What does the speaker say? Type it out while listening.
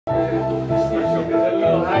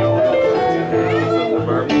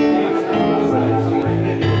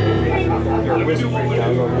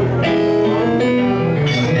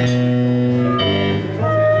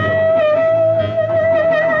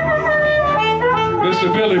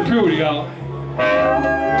Mr. Billy Pruitt, y'all.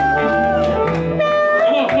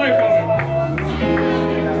 Come on, play for me.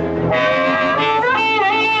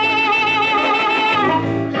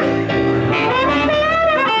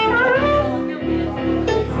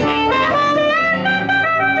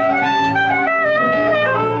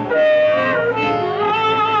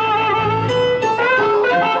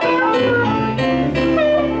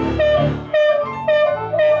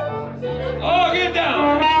 Oh, get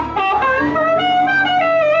down.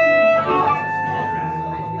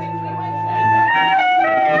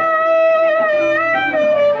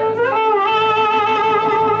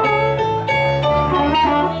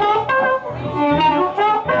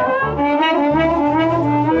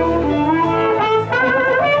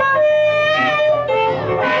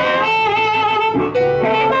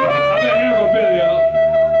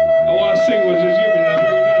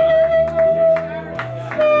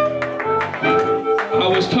 I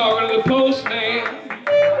was talking to the postman,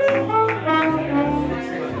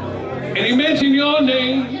 and he mentioned your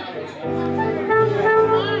name.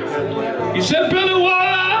 He said, Billy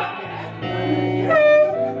Waller,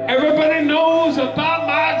 everybody knows about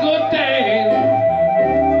my good thing.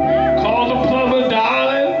 Call the plumber,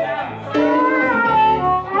 darling.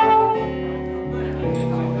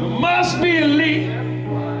 There must be a leak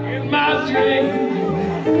in my drain.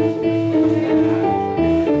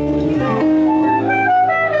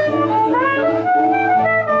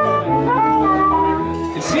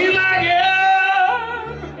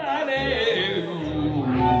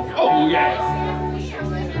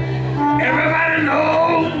 Everybody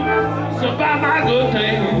knows about my good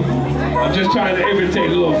thing. I'm just trying to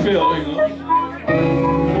imitate a little Phil, you know.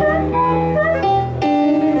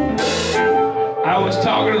 I was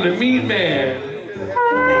talking to the meat man.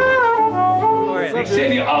 He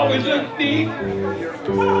said you always look neat.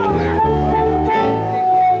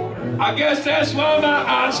 I guess that's why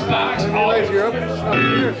my icebox always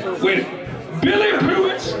with Billy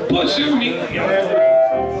Pruitt's pushing me.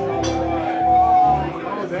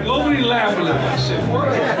 Nobody laughing at that shit.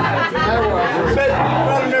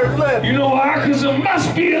 You know why? Because there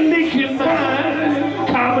must be a leak in my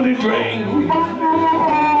comedy drain.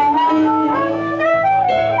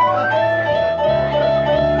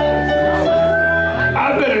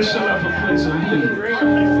 I better shut up and play some blues.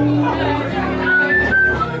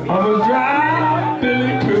 I'm gonna drive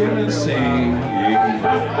Billy Pruitt and sing.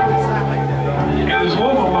 And this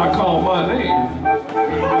woman might call my name.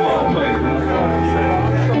 Come on, play.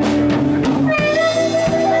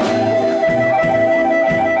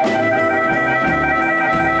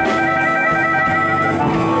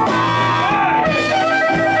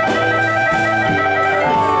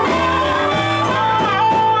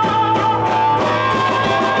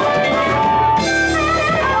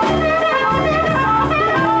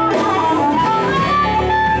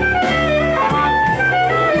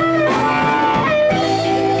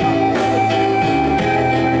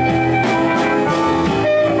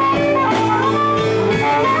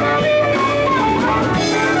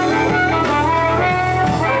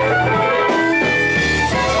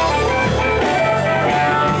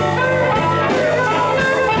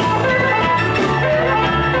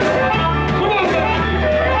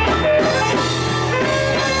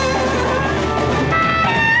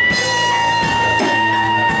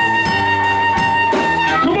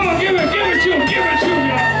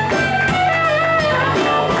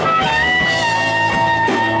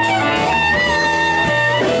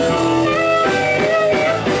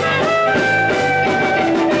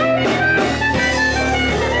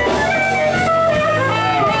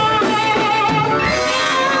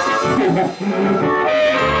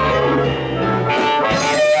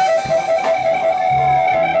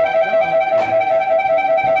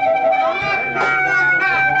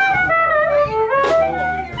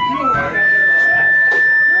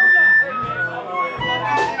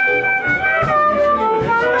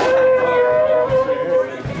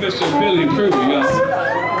 Mr. Billy Pruitt, y'all.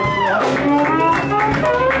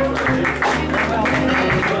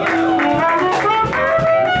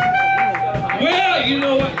 Well, you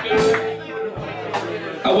know what,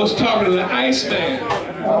 guys? I was talking to the Iceman.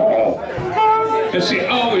 And she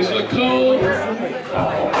always looked cold.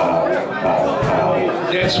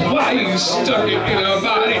 That's why you stuck it in her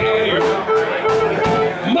body and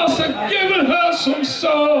must have given her some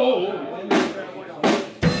soul.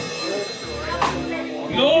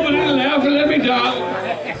 Nobody laughing at me, darling.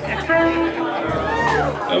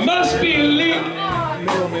 There must be a leak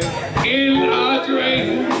in our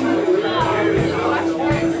drain.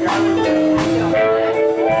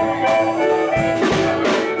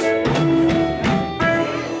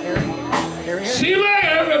 Seems like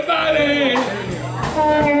everybody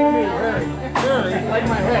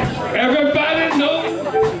knows.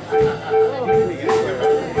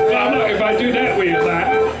 Well, if I do that, will you laugh?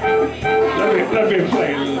 Let me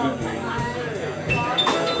play a little bit.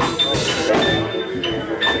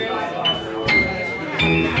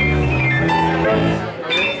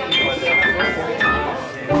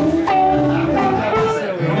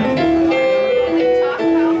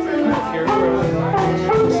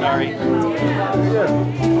 Sorry.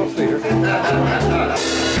 I'll stay here.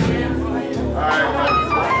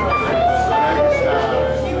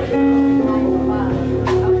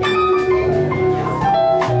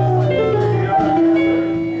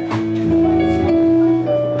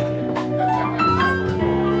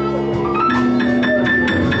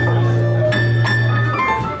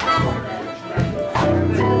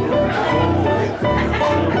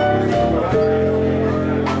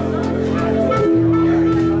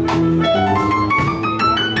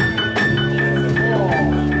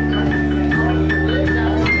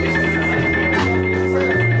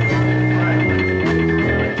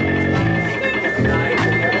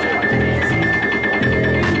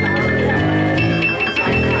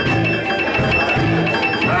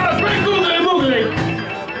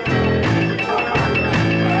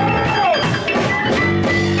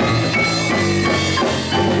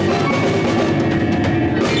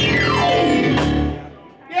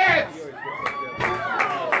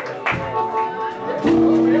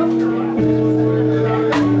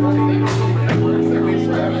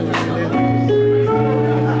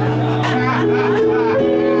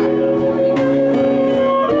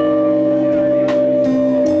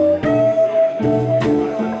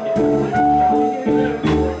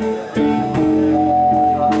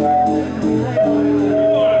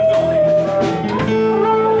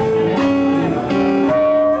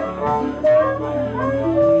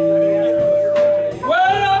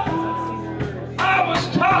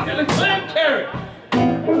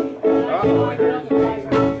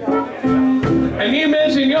 And he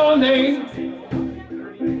mentioned your name.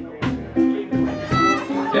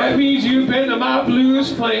 That means you've been to my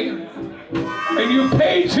blues playing, and you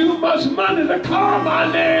paid too much money to call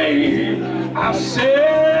my name. I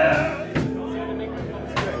said,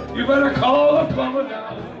 you better call a plumber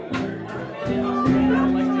now.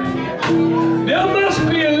 There must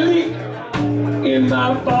be a leak in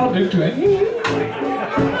my body drain.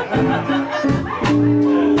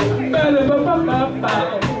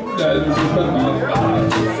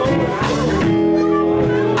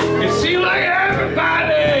 It seems like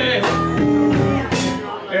everybody